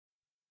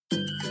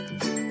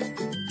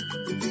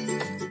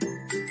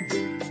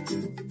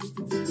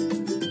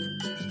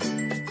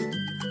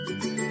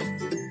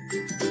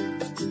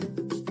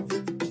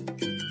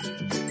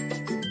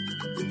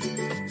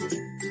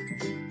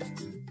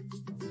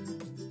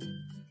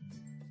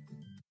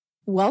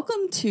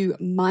Welcome to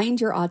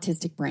Mind Your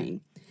Autistic Brain.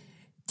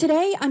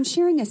 Today, I'm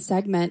sharing a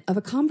segment of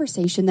a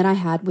conversation that I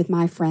had with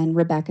my friend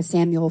Rebecca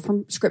Samuel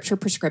from Scripture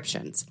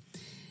Prescriptions.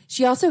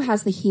 She also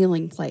has the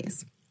Healing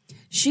Place.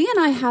 She and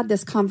I had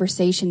this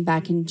conversation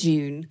back in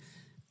June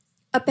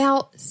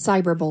about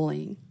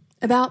cyberbullying,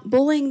 about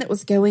bullying that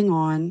was going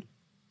on,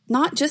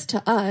 not just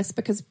to us,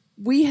 because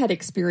we had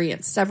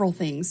experienced several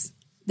things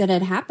that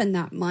had happened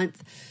that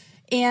month.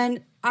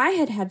 And I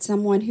had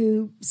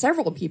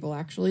several people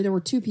actually, there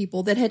were two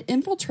people that had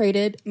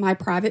infiltrated my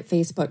private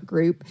Facebook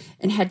group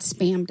and had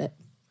spammed it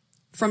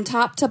from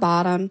top to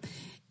bottom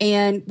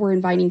and were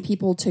inviting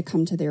people to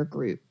come to their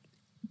group.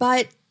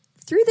 But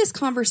through this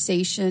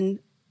conversation,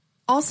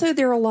 also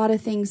there are a lot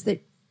of things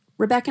that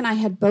Rebecca and I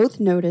had both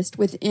noticed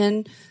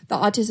within the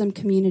autism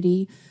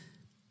community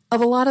of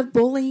a lot of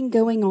bullying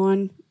going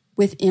on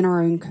within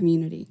our own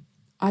community.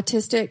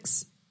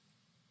 Autistics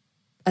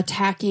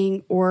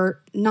attacking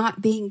or not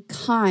being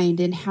kind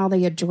in how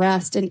they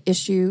addressed an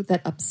issue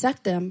that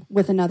upset them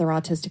with another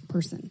autistic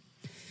person.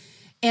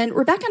 And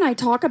Rebecca and I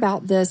talk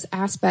about this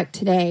aspect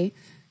today,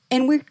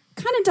 and we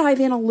kind of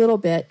dive in a little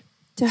bit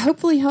to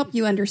hopefully help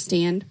you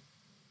understand,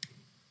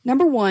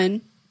 number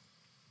one,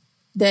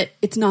 that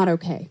it's not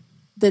okay,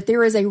 that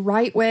there is a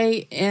right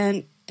way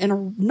and a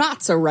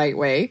not so right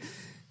way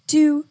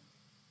to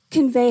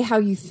convey how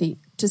you think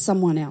to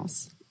someone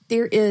else.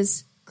 There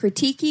is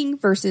critiquing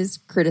versus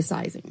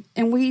criticizing.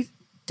 And we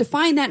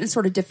define that and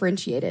sort of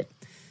differentiate it.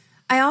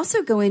 I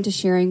also go into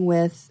sharing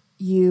with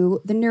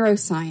you the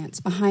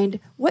neuroscience behind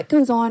what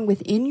goes on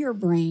within your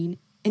brain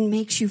and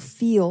makes you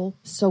feel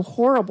so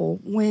horrible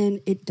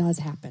when it does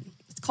happen.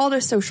 It's called a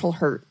social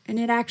hurt, and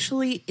it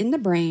actually, in the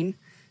brain,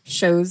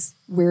 shows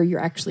where you're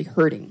actually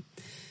hurting.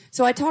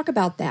 So I talk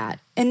about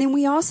that. And then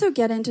we also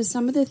get into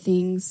some of the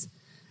things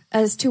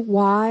as to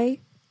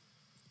why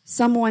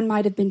someone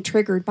might have been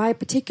triggered by a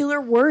particular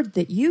word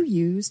that you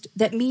used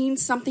that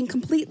means something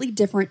completely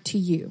different to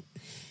you.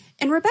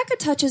 And Rebecca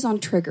touches on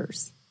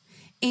triggers.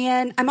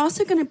 And I'm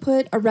also going to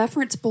put a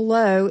reference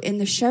below in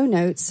the show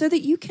notes so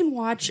that you can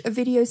watch a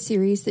video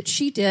series that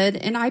she did,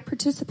 and I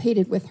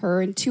participated with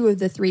her in 2 of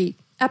the 3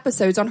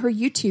 episodes on her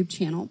YouTube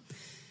channel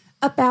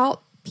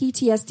about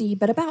PTSD,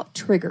 but about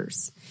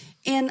triggers.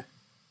 And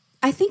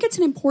I think it's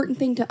an important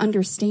thing to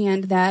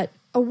understand that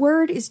a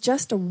word is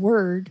just a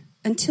word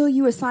until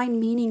you assign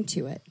meaning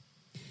to it.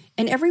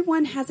 And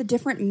everyone has a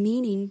different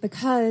meaning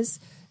because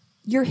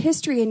your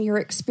history and your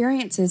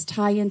experiences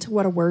tie into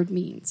what a word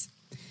means.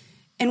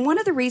 And one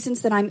of the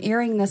reasons that I'm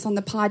airing this on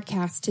the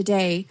podcast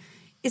today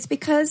is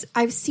because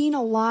I've seen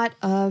a lot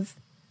of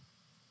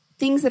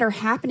things that are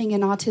happening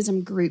in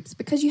autism groups,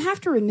 because you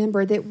have to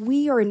remember that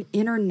we are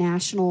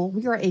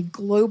a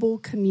global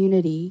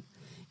community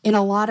in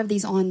a lot of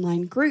these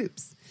online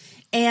groups.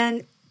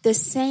 And the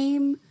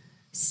same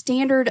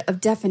standard of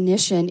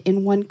definition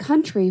in one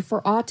country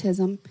for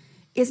autism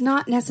is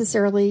not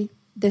necessarily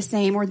the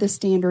same or the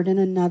standard in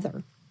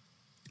another.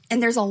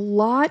 And there's a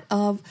lot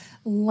of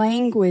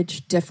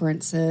language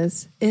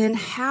differences in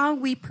how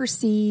we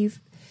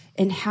perceive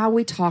and how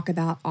we talk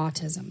about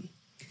autism.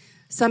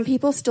 Some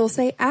people still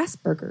say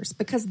Asperger's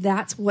because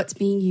that's what's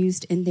being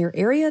used in their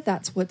area,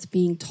 that's what's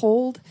being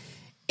told,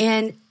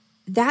 and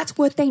that's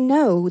what they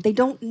know. They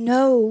don't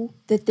know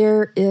that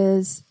there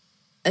is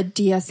a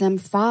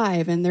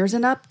DSM-5 and there's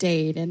an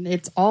update and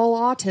it's all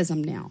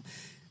autism now.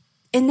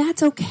 And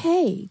that's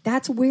okay.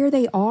 That's where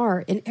they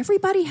are. And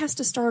everybody has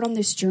to start on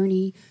this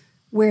journey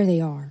where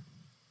they are.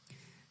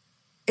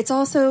 It's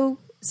also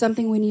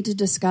something we need to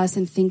discuss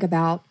and think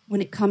about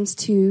when it comes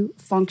to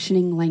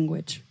functioning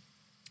language.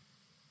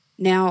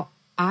 Now,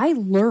 I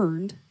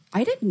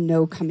didn't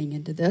know coming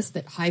into this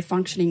that high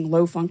functioning,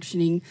 low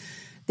functioning,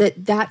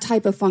 that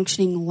type of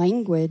functioning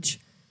language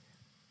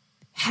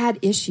had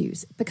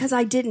issues because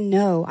I didn't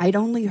know. I'd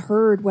only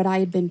heard what I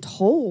had been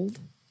told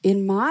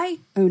in my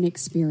own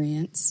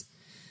experience,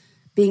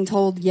 being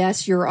told,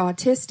 yes, you're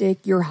autistic,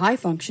 you're high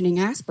functioning,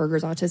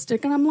 Asperger's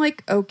autistic. And I'm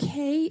like,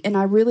 okay. And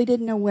I really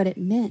didn't know what it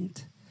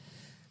meant.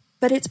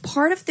 But it's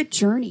part of the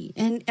journey.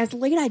 And as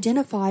late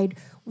identified,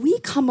 we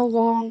come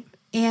along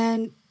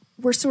and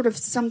we're sort of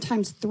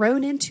sometimes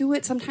thrown into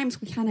it. Sometimes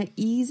we kind of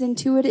ease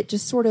into it. It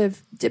just sort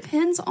of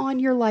depends on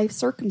your life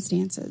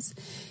circumstances.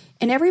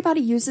 And everybody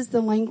uses the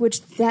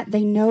language that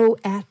they know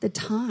at the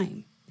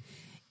time.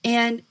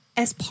 And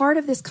as part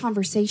of this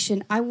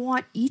conversation, I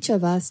want each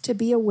of us to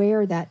be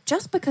aware that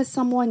just because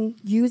someone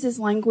uses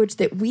language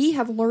that we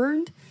have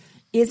learned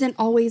isn't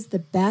always the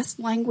best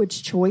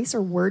language choice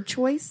or word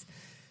choice,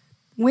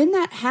 when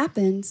that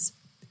happens,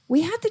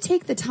 we have to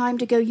take the time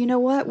to go, you know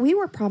what, we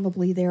were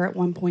probably there at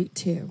one point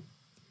too.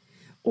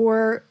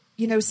 Or,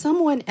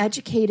 someone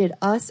educated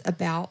us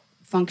about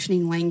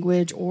functioning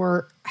language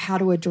or how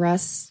to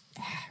address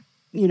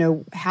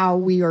how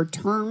we are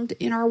termed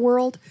in our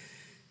world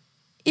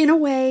in a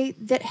way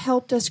that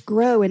helped us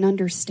grow and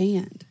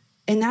understand.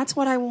 And that's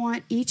what I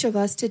want each of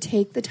us to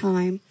take the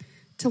time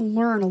to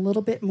learn a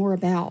little bit more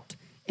about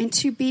and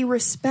to be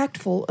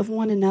respectful of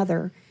one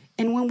another.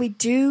 And when we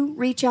do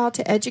reach out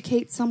to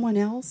educate someone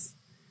else,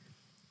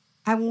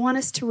 I want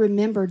us to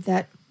remember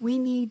that we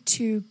need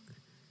to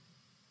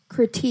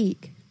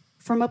critique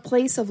from a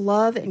place of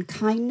love and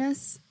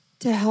kindness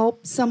to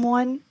help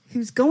someone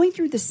who's going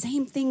through the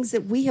same things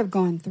that we have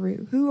gone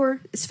through,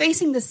 is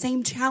facing the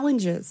same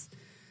challenges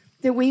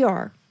that we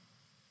are.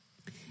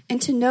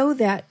 And to know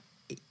that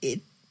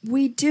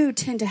we do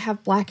tend to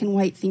have black and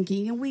white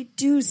thinking, and we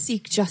do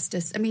seek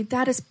justice. I mean,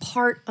 that is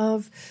part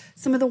of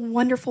some of the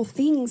wonderful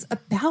things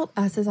about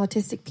us as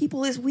autistic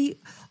people is we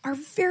are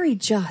very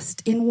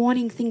just in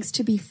wanting things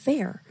to be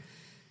fair.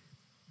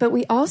 But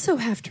we also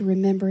have to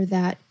remember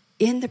that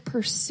in the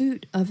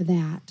pursuit of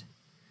that,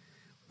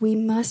 we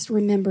must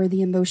remember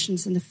the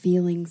emotions and the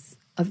feelings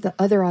of the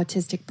other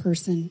autistic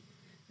person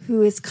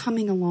who is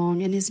coming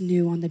along and is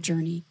new on the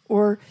journey,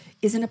 or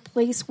is in a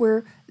place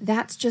where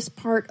that's just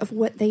part of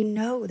what they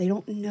know. They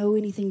don't know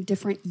anything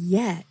different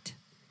yet.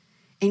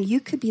 And you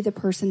could be the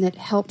person that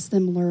helps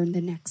them learn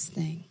the next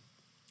thing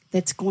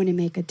that's going to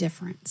make a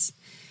difference.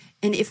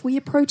 And if we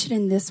approach it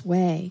in this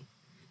way,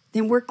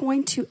 then we're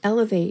going to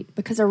elevate,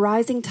 because a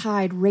rising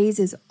tide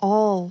raises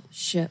all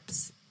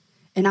ships.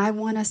 And I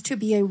want us to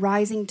be a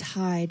rising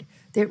tide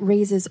that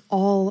raises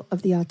all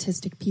of the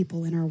autistic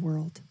people in our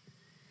world.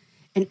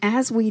 And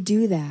as we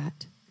do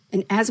that,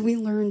 and as we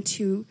learn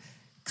to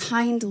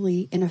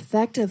kindly and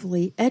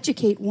effectively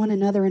educate one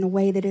another in a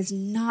way that is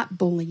not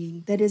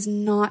bullying, that is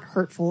not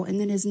hurtful,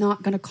 and that is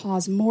not going to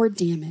cause more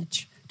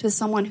damage to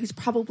someone who's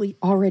probably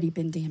already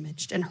been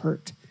damaged and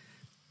hurt.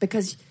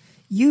 Because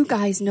you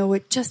guys know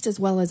it just as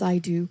well as I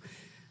do,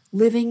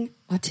 living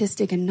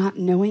autistic and not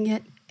knowing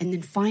it, and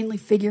then finally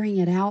figuring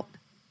it out,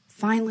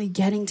 finally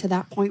getting to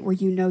that point where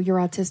you know you're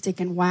autistic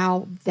and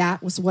wow,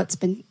 that was what's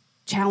been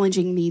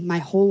challenging me my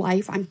whole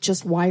life. I'm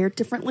just wired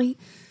differently.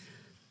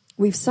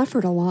 We've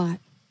suffered a lot.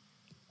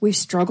 We've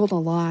struggled a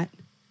lot.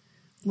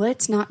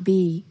 Let's not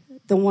be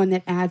the one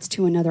that adds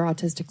to another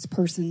autistic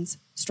person's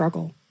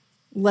struggle.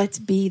 Let's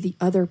be the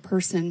other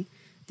person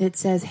that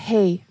says,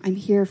 hey, I'm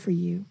here for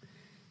you,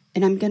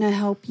 and I'm going to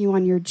help you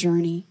on your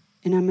journey,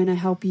 and I'm going to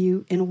help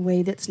you in a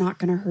way that's not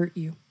going to hurt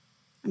you.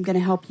 I'm going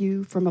to help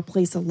you from a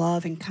place of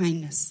love and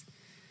kindness.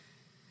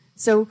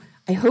 So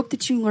I hope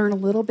that you learn a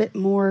little bit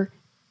more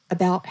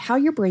about how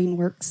your brain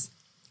works,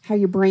 how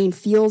your brain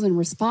feels and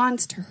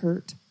responds to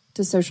hurt,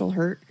 to social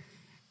hurt,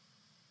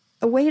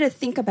 a way to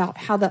think about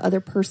how the other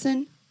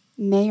person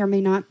may or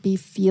may not be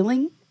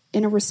feeling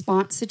in a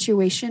response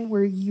situation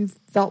where you've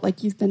felt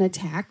like you've been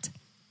attacked.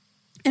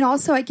 And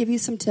also I give you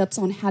some tips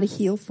on how to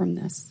heal from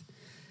this.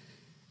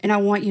 And I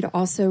want you to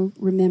also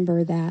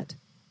remember that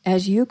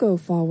as you go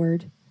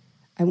forward,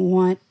 I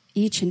want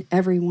each and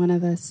every one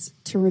of us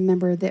to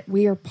remember that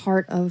we are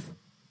part of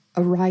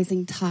a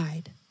rising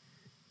tide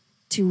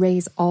to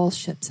raise all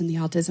ships in the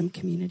autism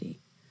community.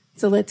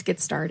 So let's get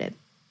started.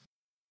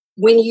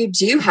 When you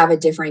do have a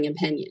differing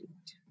opinion,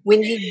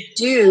 when you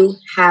do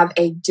have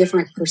a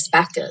different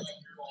perspective,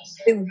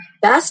 the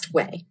best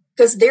way,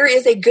 because there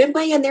is a good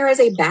way and there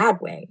is a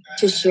bad way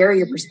to share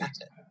your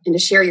perspective and to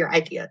share your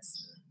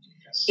ideas.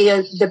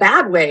 And the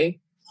bad way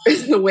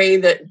is the way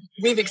that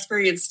we've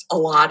experienced a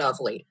lot of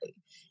lately.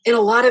 And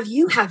a lot of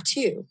you have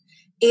too.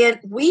 And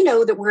we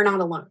know that we're not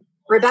alone.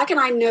 Rebecca and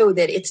I know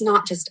that it's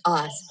not just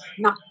us,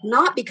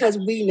 not because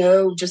we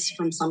know just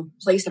from some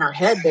place in our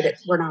head that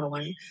we're not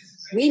alone.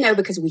 We know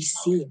because we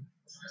see it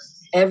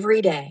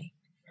every day.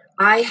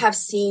 I have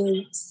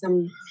seen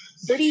some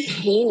pretty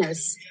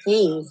heinous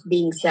things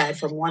being said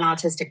from one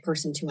autistic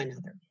person to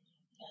another.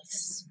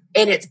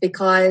 And it's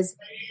because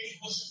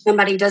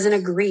somebody doesn't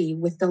agree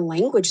with the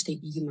language that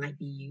you might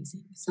be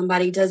using.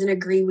 Somebody doesn't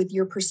agree with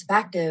your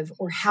perspective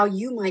or how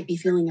you might be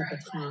feeling at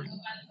the time.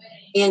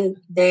 And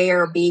they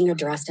are being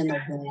addressed in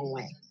the wrong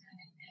way.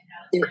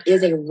 There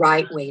is a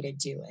right way to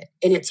do it,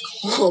 and it's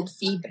called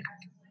feedback.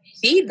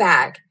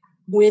 Feedback,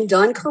 when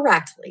done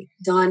correctly,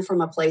 done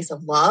from a place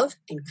of love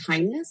and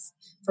kindness,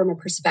 from a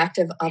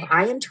perspective of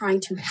I am trying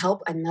to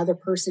help another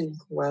person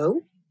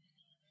grow,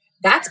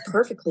 that's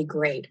perfectly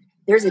great.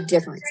 There's a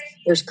difference.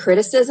 There's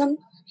criticism.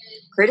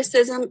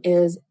 Criticism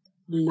is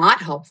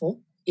not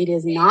helpful. It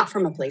is not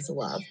from a place of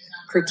love.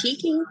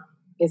 Critiquing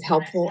is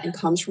helpful and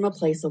comes from a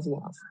place of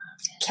love.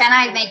 Can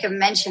I make a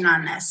mention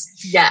on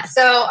this? Yes.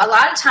 So a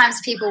lot of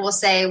times people will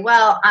say,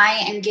 well,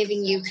 I am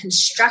giving you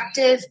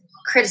constructive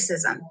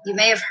criticism. You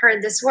may have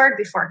heard this word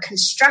before,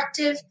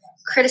 constructive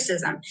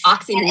criticism.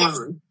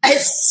 Oxymoron.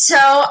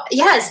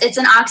 It's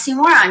an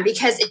oxymoron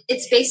because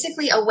it's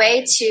basically a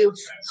way to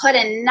put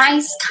a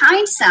nice,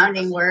 kind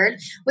sounding word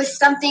with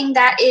something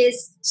that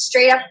is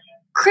straight up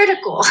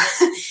critical.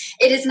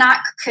 It is not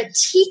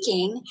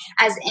critiquing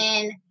as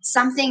in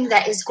something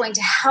that is going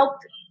to help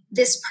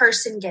this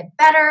person get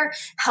better,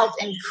 help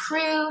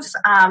improve,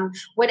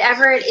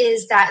 whatever it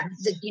is that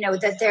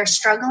they're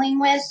struggling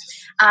with.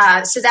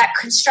 So that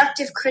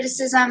constructive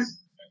criticism,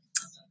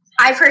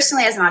 I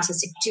personally, as an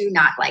autistic, do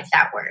not like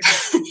that word.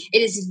 It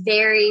is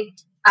very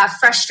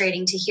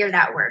frustrating to hear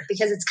that word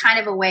because it's kind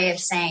of a way of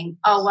saying,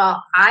 oh,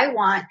 well, I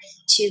want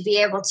to be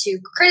able to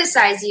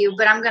criticize you,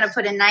 but I'm going to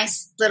put a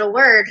nice little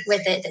word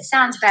with it that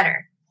sounds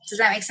better. Does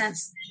that make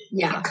sense?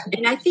 Yeah.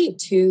 And I think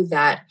too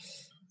that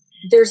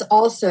there's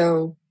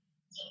also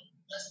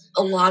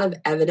a lot of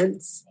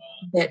evidence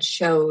that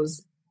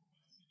shows,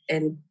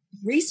 and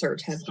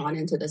research has gone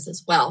into this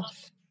as well,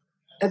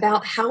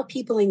 about how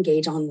people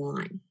engage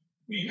online.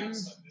 Mm-hmm.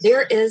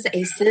 There is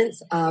a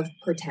sense of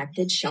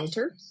protected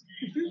shelter,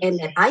 and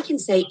that I can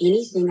say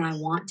anything I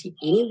want to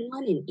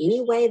anyone in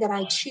any way that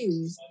I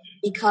choose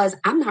because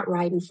I'm not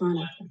right in front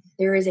of them.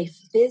 There is a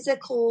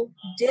physical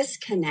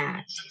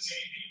disconnect.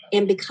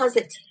 And because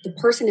the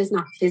person is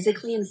not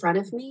physically in front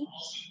of me,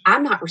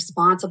 I'm not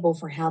responsible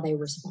for how they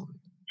respond.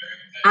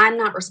 I'm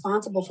not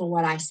responsible for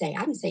what I say.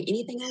 I can say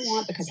anything I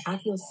want because I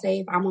feel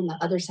safe. I'm on the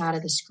other side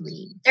of the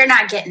screen. They're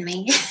not getting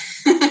me.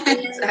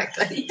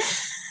 Exactly.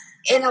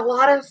 And a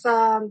lot of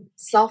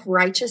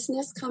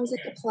self-righteousness comes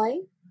into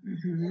play.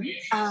 Mm-hmm.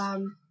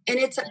 And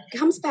it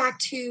comes back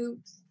to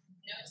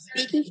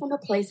speaking from a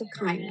place of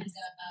kindness,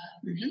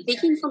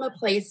 speaking from a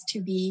place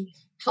to be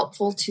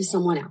helpful to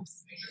someone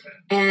else.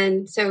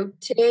 And so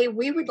today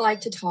we would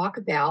like to talk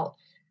about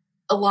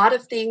a lot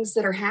of things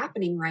that are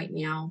happening right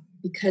now,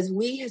 because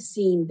we have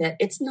seen that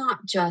it's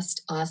not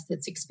just us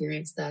that's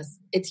experienced this,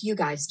 it's you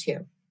guys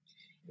too.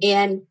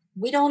 And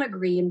we don't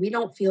agree, and we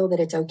don't feel that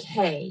it's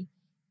okay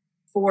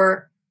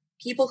for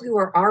people who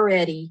are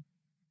already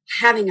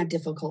having a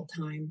difficult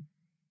time.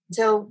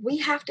 So we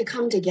have to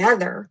come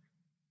together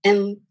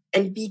and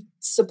be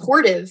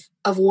supportive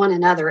of one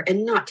another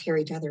and not tear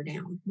each other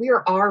down. We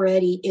are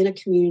already in a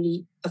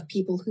community of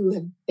people who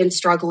have been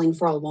struggling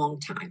for a long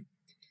time.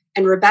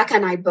 And Rebecca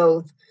and I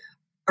both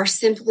are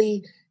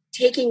simply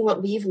taking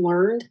what we've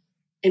learned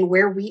and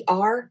where we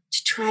are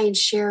to try and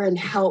share and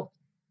help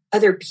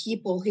other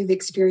people who've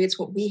experienced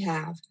what we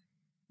have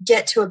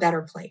get to a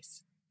better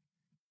place.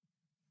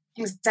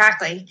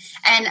 Exactly.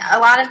 And a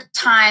lot of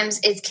times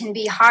it can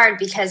be hard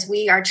because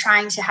we are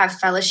trying to have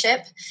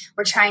fellowship.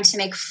 We're trying to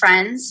make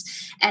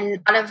friends. And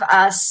a lot of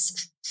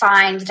us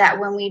find that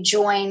when we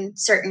join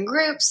certain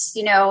groups,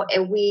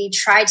 we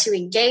try to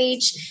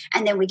engage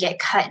and then we get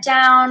cut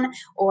down,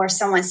 or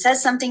someone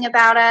says something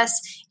about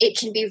us. It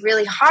can be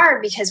really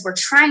hard because we're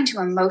trying to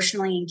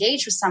emotionally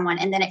engage with someone,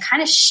 and then it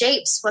kind of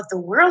shapes what the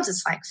world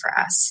is like for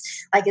us.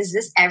 Like, is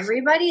this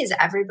everybody? Is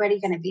everybody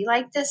going to be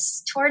like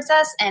this towards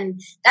us?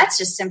 And that's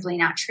just simply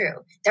not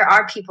true. There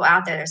are people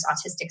out there, there's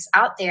autistics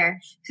out there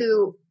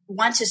who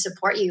want to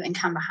support you and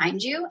come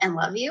behind you and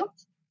love you.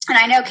 And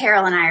I know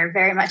Carol and I are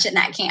very much in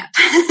that camp.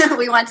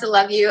 We want to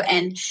love you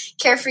and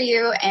care for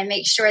you and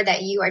make sure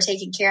that you are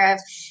taken care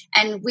of.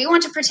 And we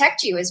want to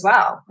protect you as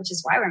well, which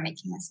is why we're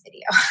making this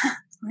video.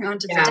 We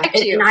want to protect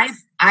you. And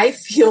I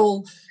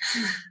feel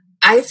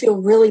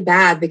really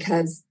bad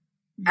because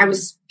I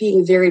was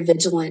being very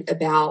vigilant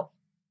about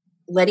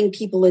letting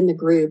people in the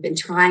group and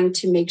trying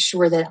to make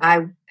sure that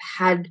I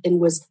had and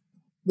was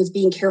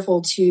being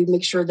careful to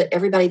make sure that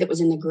everybody that was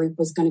in the group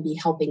was going to be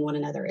helping one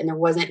another. And there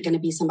wasn't going to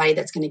be somebody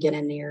that's going to get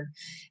in there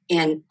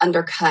and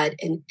undercut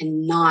and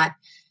not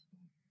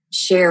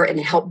share and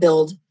help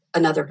build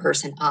another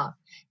person up.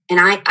 And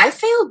I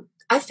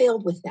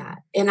failed with that.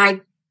 And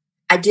I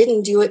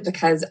didn't do it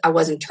because I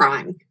wasn't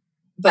trying,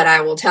 but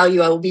I will tell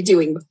you, I will be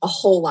doing a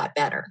whole lot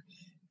better.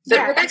 But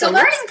yeah, Rebecca, it's a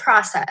learning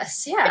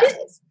process. Yeah. It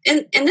is.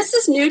 And this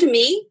is new to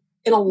me.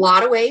 In a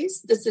lot of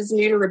ways. This is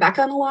new to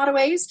Rebecca in a lot of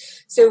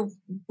ways. So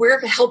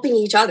we're helping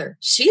each other.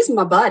 She's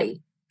my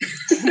buddy.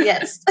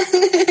 Yes.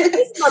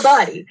 She's my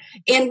buddy.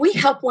 And we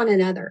help one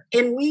another.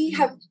 And we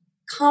have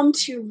come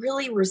to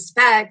really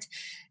respect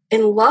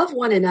and love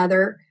one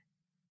another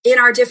in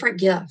our different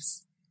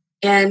gifts.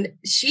 And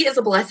she is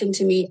a blessing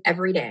to me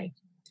every day.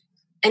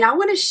 And I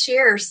want to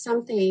share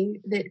something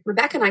that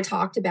Rebecca and I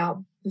talked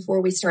about before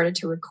we started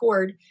to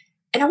record.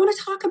 And I want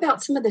to talk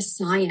about some of the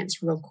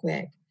science real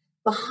quick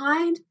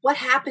behind what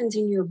happens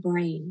in your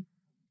brain.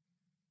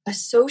 A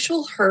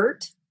social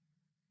hurt,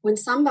 when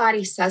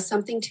somebody says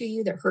something to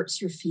you that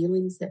hurts your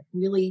feelings, that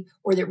really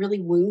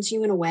wounds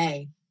you in a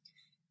way,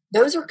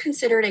 those are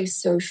considered a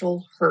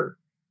social hurt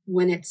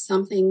when it's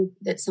something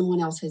that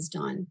someone else has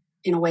done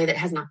in a way that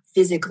has not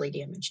physically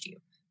damaged you.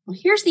 Well,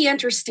 here's the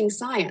interesting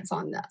science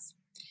on this.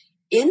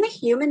 In the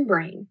human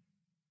brain,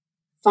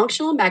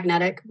 functional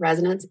magnetic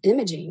resonance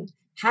imaging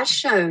has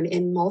shown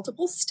in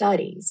multiple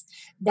studies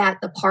that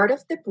the part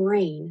of the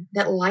brain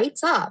that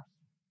lights up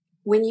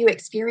when you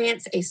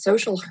experience a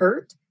social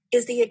hurt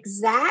is the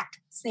exact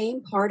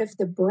same part of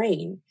the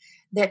brain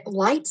that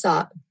lights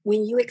up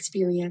when you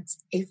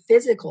experience a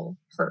physical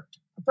hurt.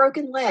 A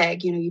broken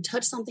leg, you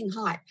touch something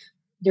hot,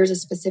 there's a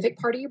specific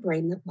part of your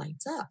brain that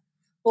lights up.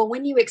 Well,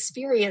 when you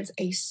experience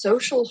a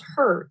social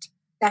hurt,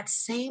 that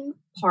same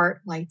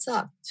part lights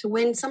up. So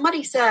when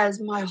somebody says,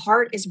 my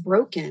heart is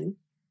broken,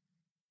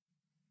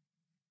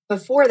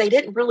 before they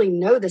didn't really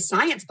know the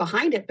science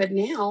behind it, but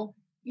now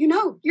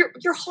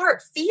your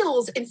heart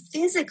feels and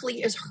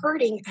physically is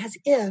hurting as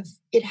if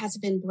it has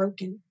been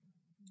broken.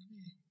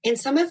 And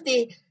some of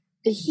the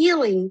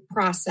healing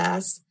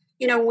process,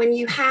 when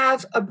you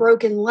have a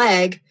broken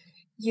leg,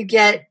 you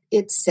get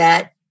it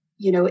set,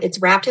 it's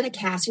wrapped in a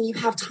cast and you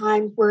have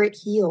time where it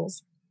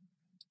heals.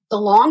 the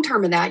long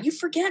term of that, you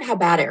forget how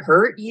bad it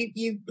hurt.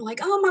 You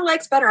like, oh, my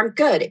leg's better, I'm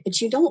good. But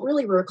you don't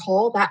really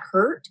recall that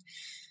hurt.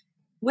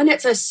 When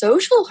it's a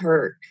social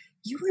hurt,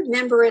 you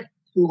remember it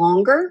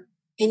longer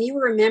and you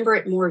remember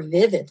it more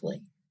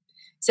vividly.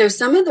 So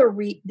some of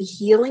the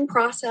healing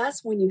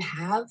process when you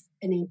have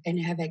and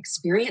have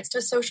experienced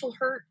a social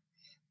hurt,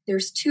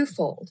 there's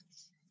twofold.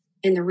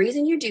 And the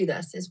reason you do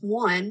this is,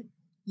 one,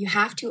 you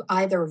have to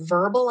either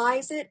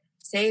verbalize it,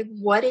 say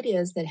what it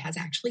is that has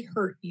actually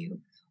hurt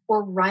you,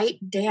 or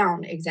write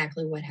down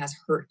exactly what has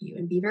hurt you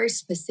and be very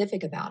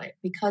specific about it.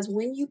 Because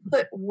when you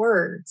put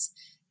words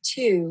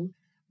to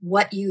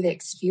what you've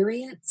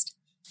experienced,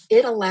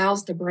 it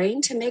allows the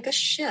brain to make a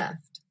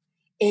shift,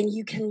 and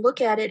you can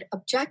look at it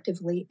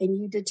objectively and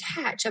you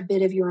detach a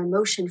bit of your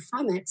emotion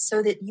from it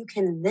so that you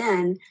can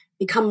then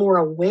become more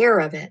aware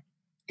of it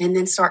and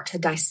then start to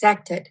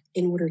dissect it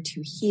in order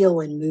to heal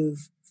and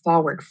move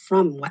forward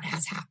from what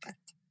has happened.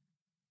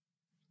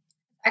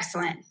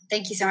 Excellent.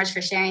 Thank you so much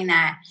for sharing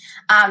that.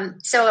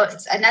 So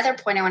another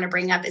point I want to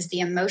bring up is the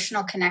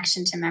emotional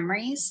connection to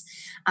memories.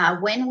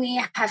 When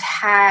we have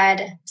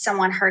had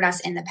someone hurt us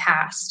in the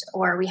past,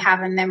 or we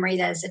have a memory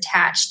that is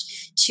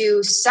attached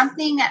to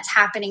something that's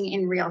happening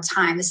in real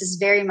time, this is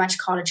very much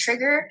called a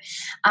trigger.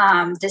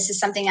 This is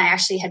something I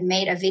actually had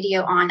made a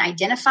video on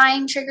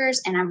identifying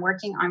triggers, and I'm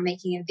working on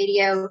making a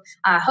video,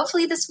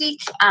 hopefully this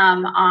week,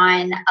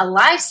 on a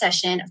live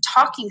session of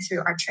talking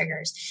through our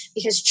triggers,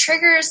 because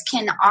triggers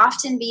can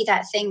often be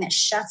that thing that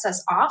shuts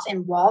us off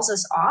and walls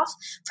us off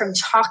from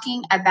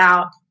talking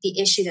about the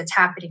issue that's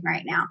happening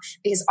right now.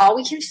 Because all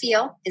we can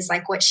feel is,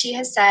 like what she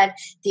has said,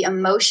 the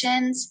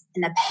emotions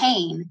and the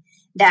pain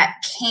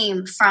that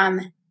came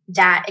from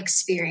that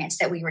experience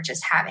that we were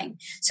just having.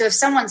 So if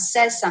someone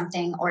says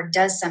something or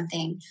does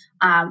something,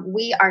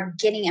 we are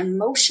getting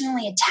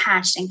emotionally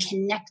attached and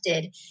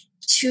connected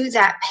to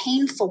that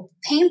painful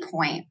pain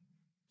point,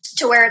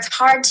 to where it's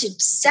hard to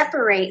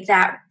separate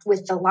that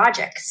with the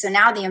logic. So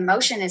now the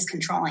emotion is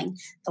controlling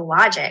the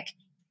logic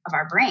of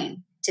our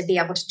brain to be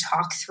able to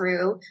talk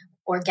through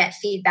or get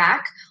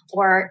feedback,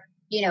 or,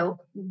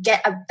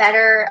 get a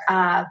better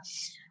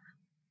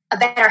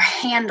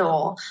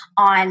handle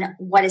on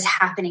what is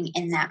happening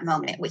in that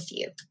moment with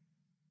you.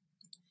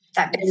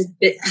 That is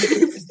the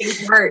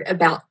interesting part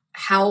about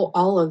how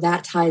all of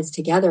that ties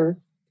together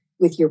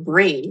with your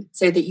brain,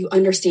 so that you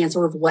understand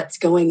sort of what's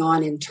going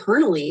on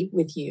internally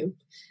with you.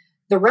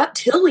 The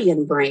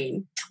reptilian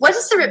brain. What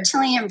is the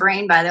reptilian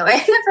brain, by the way?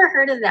 I've never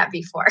heard of that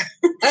before.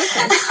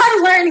 Okay.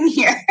 I'm learning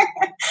here.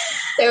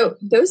 So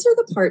those are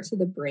the parts of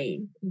the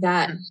brain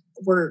that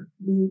were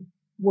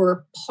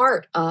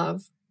part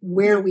of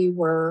where we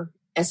were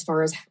as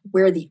far as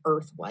where the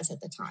earth was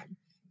at the time.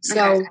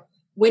 So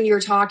when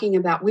you're talking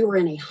about, we were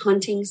in a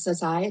hunting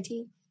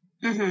society,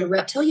 the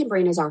reptilian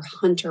brain is our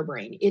hunter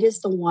brain. It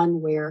is the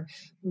one where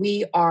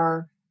we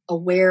are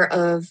aware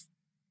of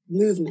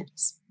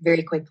movements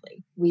very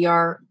quickly.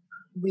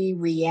 We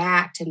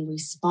react and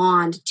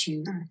respond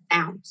to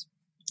sounds.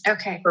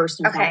 Okay. First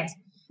and foremost.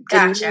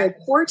 Gotcha. The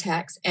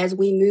neocortex, as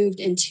we moved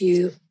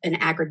into an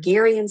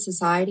agrarian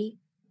society,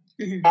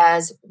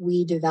 as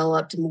we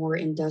developed more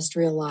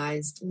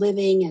industrialized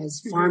living,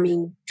 as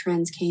farming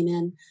trends came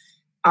in,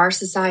 our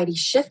society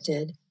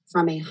shifted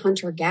from a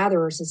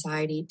hunter-gatherer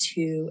society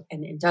to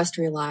an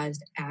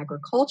industrialized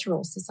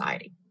agricultural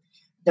society.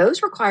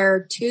 Those require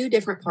two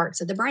different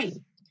parts of the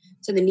brain.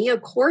 So the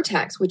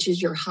neocortex, which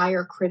is your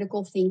higher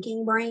critical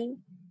thinking brain,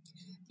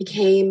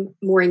 became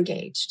more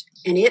engaged.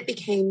 And it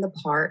became the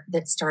part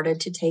that started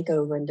to take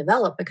over and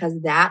develop,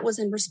 because that was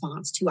in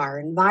response to our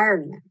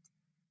environment.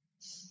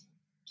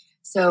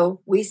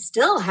 So we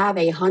still have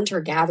a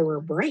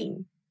hunter-gatherer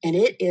brain, and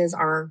it is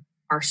our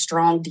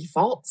strong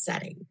default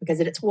setting, because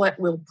it's what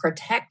will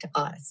protect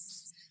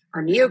us.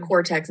 Our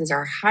neocortex is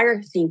our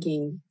higher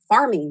thinking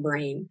farming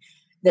brain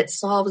that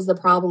solves the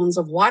problems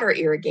of water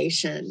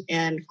irrigation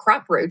and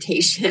crop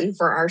rotation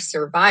for our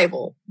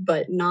survival,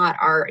 but not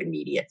our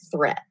immediate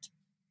threat.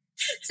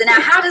 So now,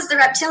 how does the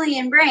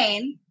reptilian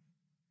brain,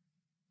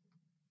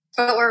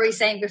 what were we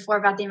saying before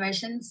about the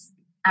emotions?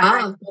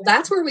 Well,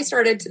 that's where we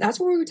started. That's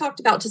where we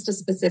talked about just a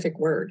specific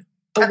word.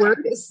 A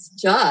word is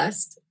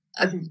just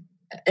an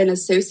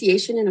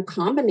association and a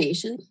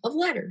combination of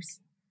letters.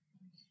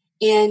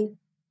 And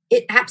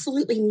it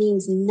absolutely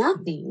means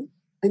nothing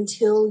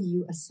until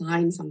you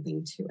assign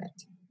something to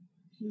it.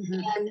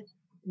 And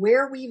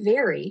where we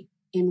vary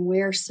and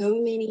where so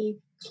many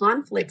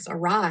conflicts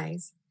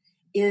arise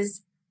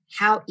is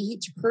how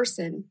each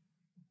person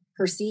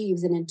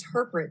perceives and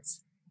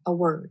interprets a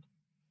word.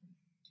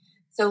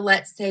 So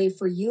let's say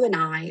for you and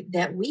I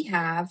that we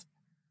have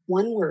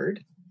one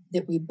word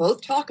that we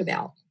both talk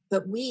about,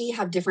 but we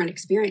have different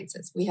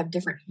experiences. We have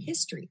different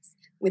histories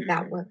with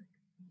that word.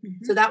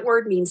 So that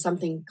word means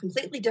something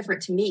completely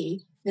different to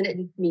me than it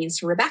means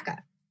to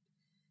Rebecca.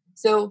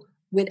 So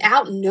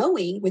without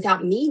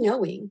me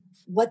knowing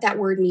what that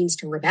word means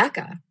to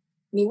Rebecca, I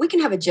mean, we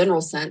can have a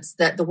general sense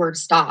that the word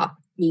stop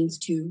means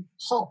to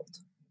halt,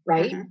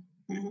 right?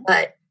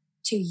 But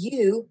to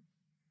you,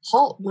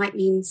 halt might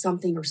mean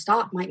something, or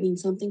stop might mean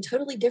something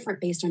totally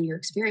different based on your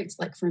experience.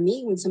 Like for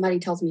me, when somebody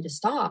tells me to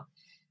stop,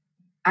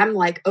 I'm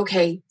like,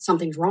 okay,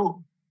 something's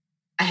wrong.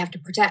 I have to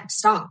protect,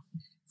 stop.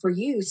 For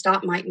you,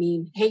 stop might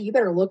mean, hey, you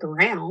better look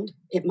around.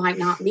 It might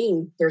not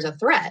mean there's a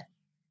threat.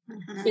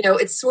 Mm-hmm.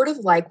 It's sort of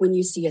like when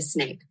you see a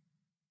snake.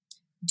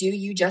 Do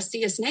you just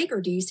see a snake, or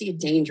do you see a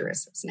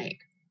dangerous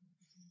snake?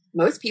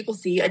 Most people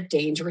see a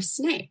dangerous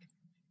snake.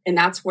 And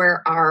that's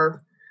where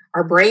our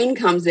brain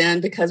comes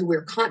in, because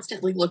we're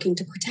constantly looking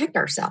to protect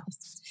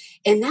ourselves.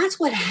 And that's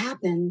what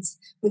happens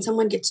when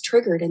someone gets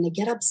triggered and they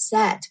get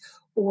upset,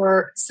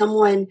 or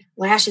someone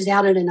lashes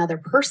out at another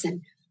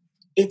person.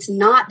 It's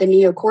not the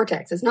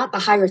neocortex. It's not the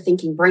higher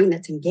thinking brain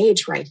that's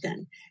engaged right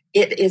then.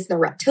 It is the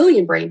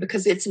reptilian brain,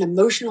 because it's an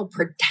emotional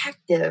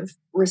protective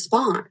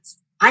response.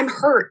 I'm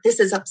hurt. This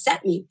has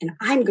upset me, and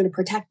I'm going to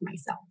protect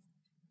myself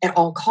at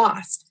all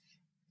costs.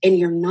 And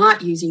you're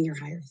not using your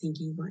higher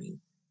thinking brain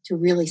to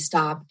really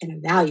stop and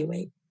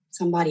evaluate.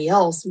 Somebody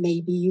else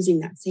may be using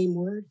that same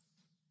word,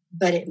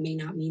 but it may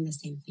not mean the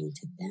same thing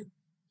to them.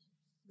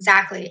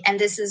 Exactly. And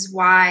this is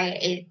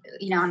why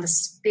on the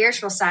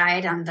spiritual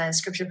side, on the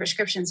Scripture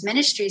Prescriptions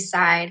ministry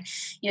side,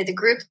 the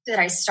group that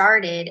I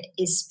started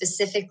is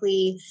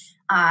specifically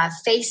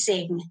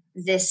facing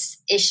this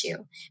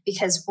issue,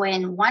 because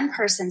when one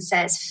person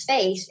says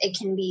faith, it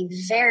can be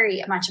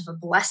very much of a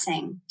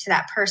blessing to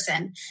that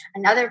person.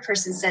 Another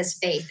person says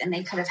faith, and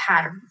they could have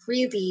had a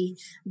really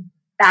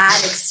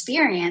bad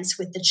experience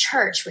with the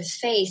church, with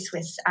faith,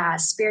 with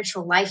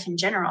spiritual life in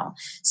general.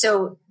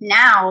 So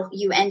now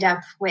you end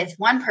up with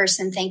one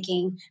person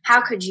thinking,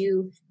 how could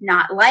you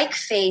not like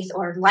faith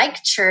or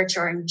like church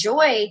or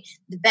enjoy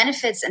the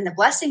benefits and the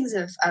blessings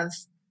of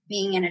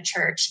being in a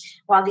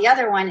church, while the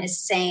other one is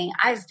saying,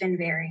 I've been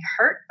very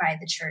hurt by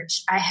the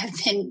church. I have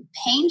been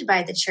pained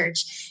by the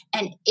church,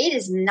 and it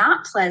is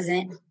not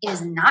pleasant. It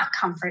is not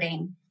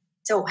comforting.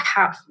 So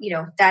how,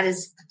 that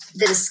is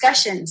the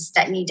discussions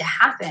that need to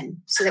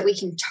happen so that we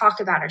can talk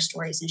about our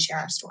stories and share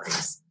our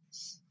stories.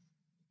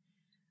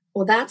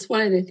 Well, that's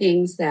one of the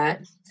things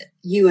that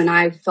you and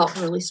I felt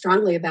really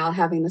strongly about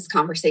having this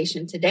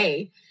conversation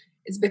today,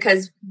 is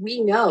because we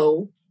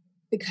know,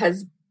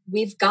 because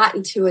we've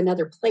gotten to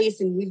another place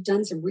and we've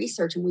done some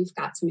research and we've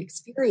got some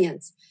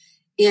experience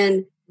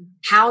in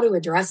how to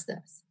address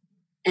this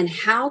and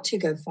how to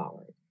go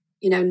forward.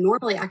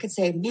 Normally I could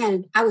say,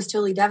 man, I was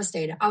totally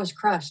devastated. I was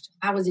crushed.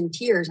 I was in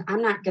tears.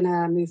 I'm not going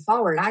to move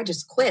forward. I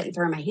just quit and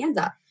throw my hands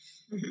up.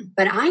 Mm-hmm.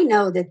 But I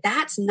know that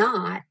that's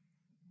not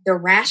the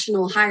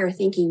rational, higher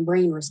thinking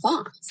brain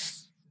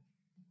response.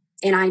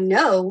 And I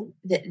know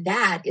that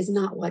that is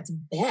not what's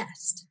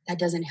best. That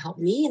doesn't help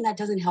me, and that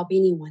doesn't help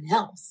anyone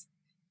else.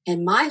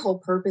 And my whole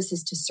purpose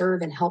is to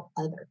serve and help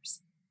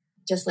others,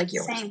 just like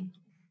yours. Same.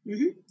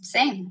 Mm-hmm.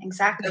 Same,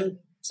 exactly.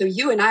 So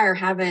you and I are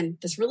having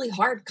this really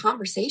hard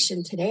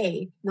conversation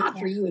today, not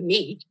for you and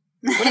me.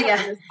 We're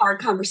having this hard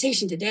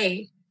conversation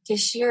today to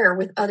share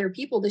with other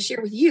people, to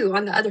share with you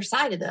on the other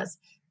side of this,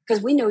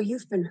 because we know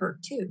you've been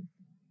hurt too.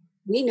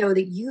 We know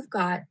that you've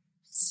got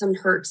some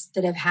hurts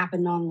that have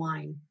happened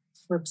online,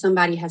 where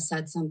somebody has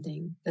said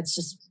something that's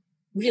just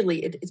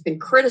really, it's been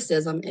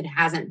criticism. It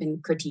hasn't been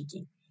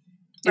critiquing.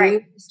 And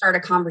right. we start a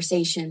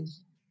conversation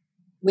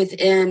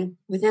within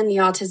the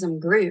autism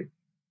group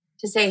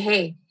to say,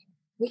 hey,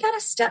 we got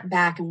to step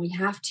back and we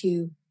have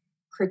to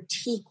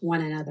critique one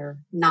another,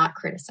 not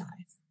criticize.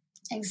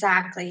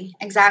 Exactly.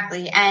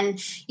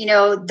 And,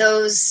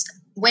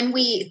 when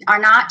we are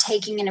not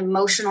taking an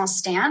emotional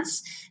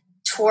stance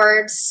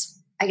towards,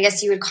 I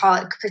guess you would call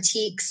it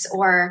critiques,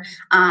 or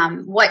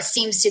what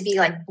seems to be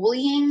like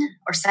bullying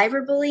or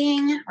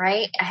cyberbullying,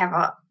 right? I have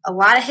a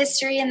lot of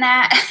history in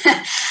that,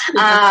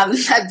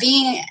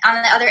 being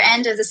on the other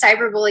end of the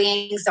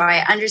cyberbullying. So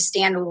I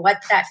understand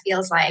what that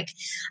feels like.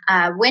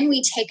 When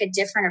we take a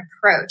different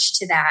approach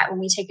to that, when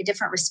we take a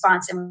different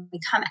response and when we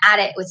come at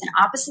it with an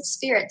opposite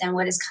spirit than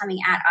what is coming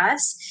at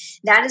us,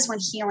 that is when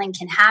healing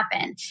can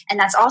happen. And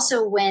that's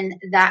also when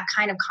that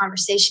kind of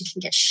conversation can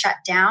get shut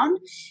down,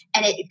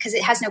 and because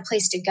it has no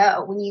place to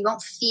go. When you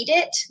don't feed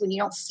it, when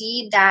you don't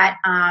feed that,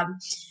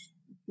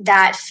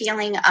 that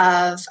feeling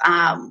of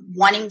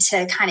wanting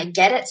to kind of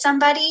get at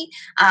somebody,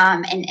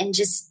 and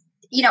just,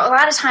 a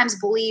lot of times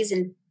bullies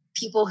and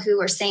people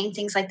who are saying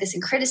things like this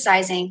and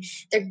criticizing,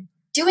 they're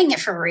doing it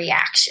for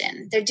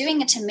reaction. They're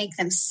doing it to make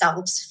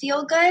themselves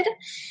feel good.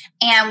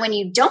 And when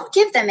you don't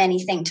give them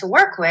anything to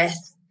work with,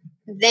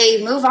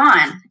 they move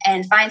on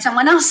and find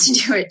someone else to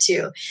do it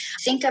too.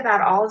 Think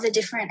about all the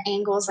different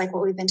angles, like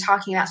what we've been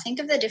talking about. Think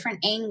of the different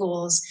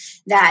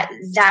angles that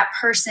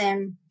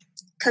person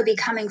could be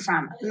coming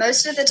from.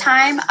 Most of the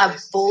time, a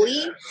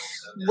bully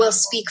will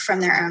speak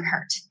from their own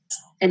hurt.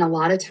 And a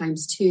lot of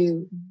times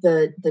too,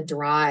 the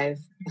drive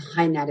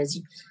behind that is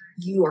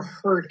you are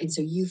hurt. And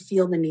so you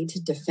feel the need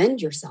to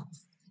defend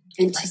yourself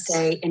and to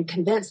say and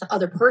convince the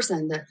other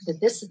person that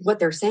this, what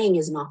they're saying,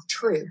 is not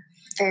true.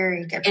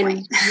 Very good point.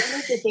 And one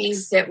of the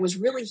things that was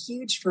really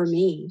huge for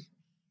me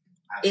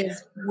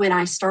is when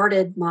I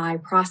started my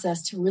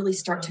process to really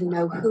start to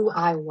know who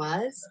I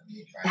was,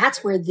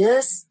 that's where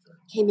this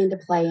came into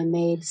play and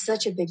made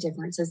such a big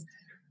difference is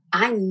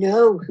I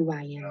know who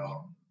I am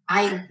now.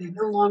 I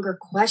no longer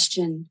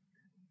question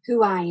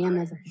who I am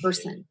as a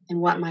person and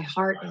what my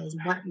heart is,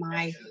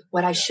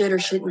 what I should or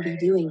shouldn't be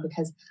doing,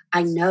 because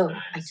I know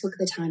I took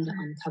the time to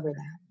uncover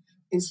that.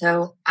 And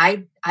so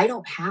I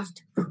don't have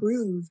to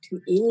prove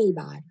to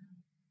anybody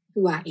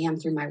who I am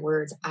through my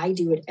words. I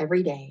do it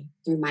every day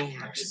through my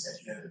actions.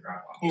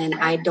 And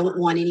I don't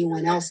want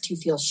anyone else to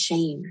feel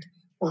shamed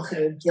or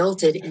feel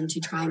guilted into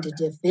trying to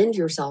defend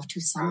yourself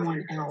to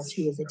someone else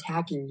who is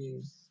attacking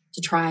you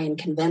to try and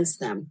convince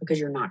them, because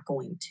you're not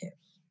going to.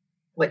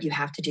 What you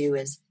have to do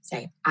is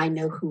say, I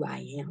know who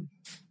I am.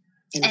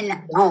 And if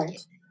you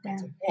don't,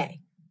 that's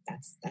okay.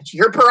 That's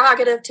your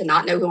prerogative to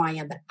not know who I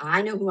am, but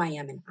I know who I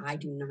am, and I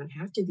do not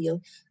have to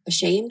feel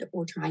ashamed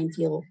or try and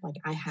feel like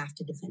I have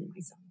to defend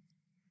myself.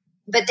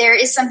 But there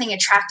is something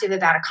attractive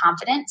about a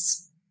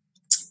confidence,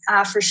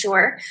 for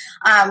sure,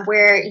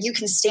 where you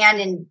can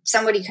stand and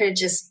somebody could have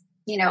just,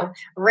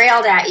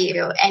 railed at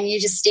you, and you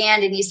just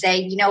stand and you say,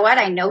 you know what?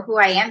 I know who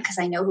I am because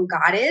I know who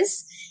God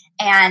is.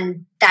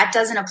 And that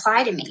doesn't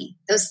apply to me.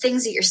 Those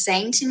things that you're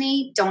saying to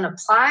me don't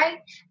apply,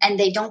 and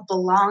they don't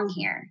belong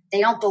here. They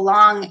don't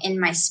belong in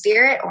my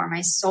spirit or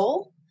my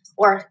soul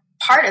or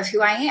part of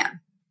who I am,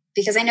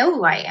 because I know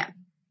who I am,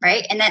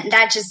 right? And then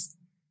that just,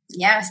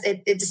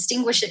 it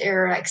distinguishes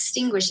or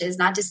extinguishes,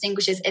 not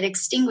distinguishes, it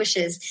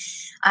extinguishes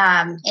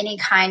any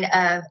kind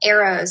of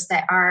arrows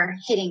that are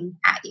hitting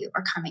at you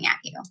or coming at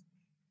you.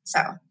 So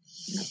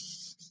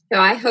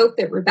I hope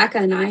that Rebecca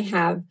and I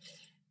have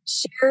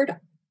shared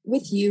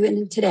with you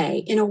and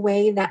today in a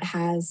way that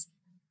has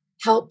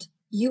helped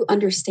you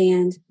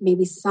understand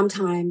maybe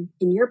sometime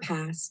in your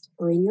past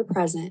or in your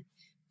present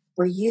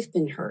where you've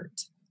been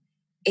hurt,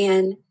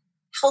 and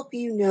help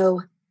you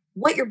know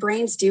what your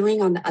brain's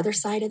doing on the other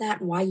side of that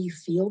and why you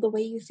feel the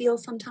way you feel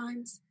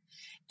sometimes.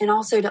 And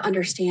also to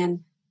understand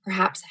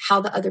perhaps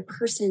how the other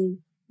person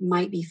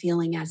might be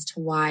feeling as to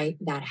why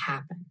that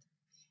happened.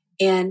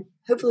 And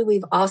hopefully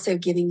we've also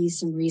given you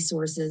some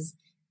resources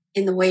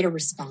in the way to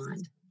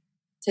respond,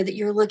 so that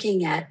you're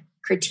looking at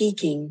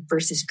critiquing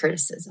versus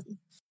criticism.